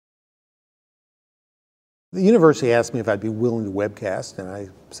The university asked me if I'd be willing to webcast, and I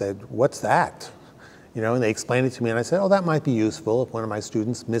said, "What's that?" And they explained it to me, and I said, "Oh, that might be useful if one of my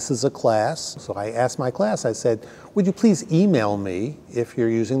students misses a class." So I asked my class, I said, "Would you please email me if you're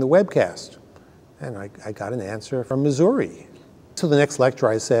using the webcast?" And I got an answer from Missouri. So the next lecture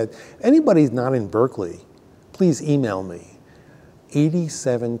I said, "Anybody's not in Berkeley, please email me."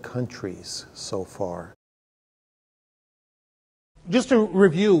 87 countries so far. Just to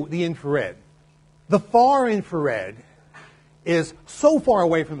review the infrared. The far infrared is so far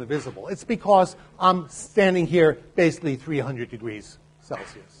away from the visible. It's because I'm standing here basically 300 degrees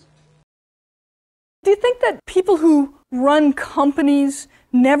Celsius. Do you think that people who run companies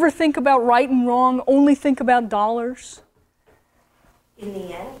never think about right and wrong, only think about dollars? In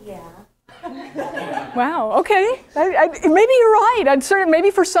the end, yeah. Wow, okay. Maybe you're right.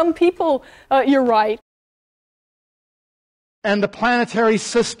 Maybe for some people you're right. And the planetary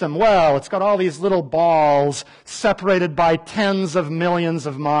system, well, it's got all these little balls separated by tens of millions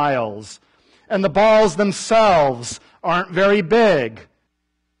of miles. And the balls themselves aren't very big.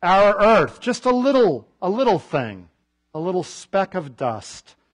 Our Earth, just a little thing, a little speck of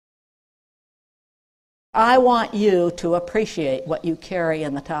dust. I want you to appreciate what you carry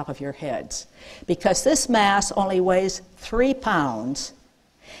in the top of your heads, because this mass only weighs 3 pounds,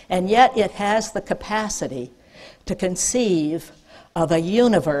 and yet it has the capacity to conceive of a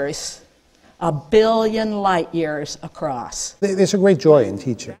universe 1 billion light years across. There's a great joy in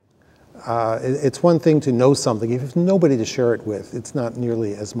teaching. It's one thing to know something. If there's nobody to share it with, it's not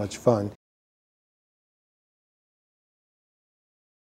nearly as much fun.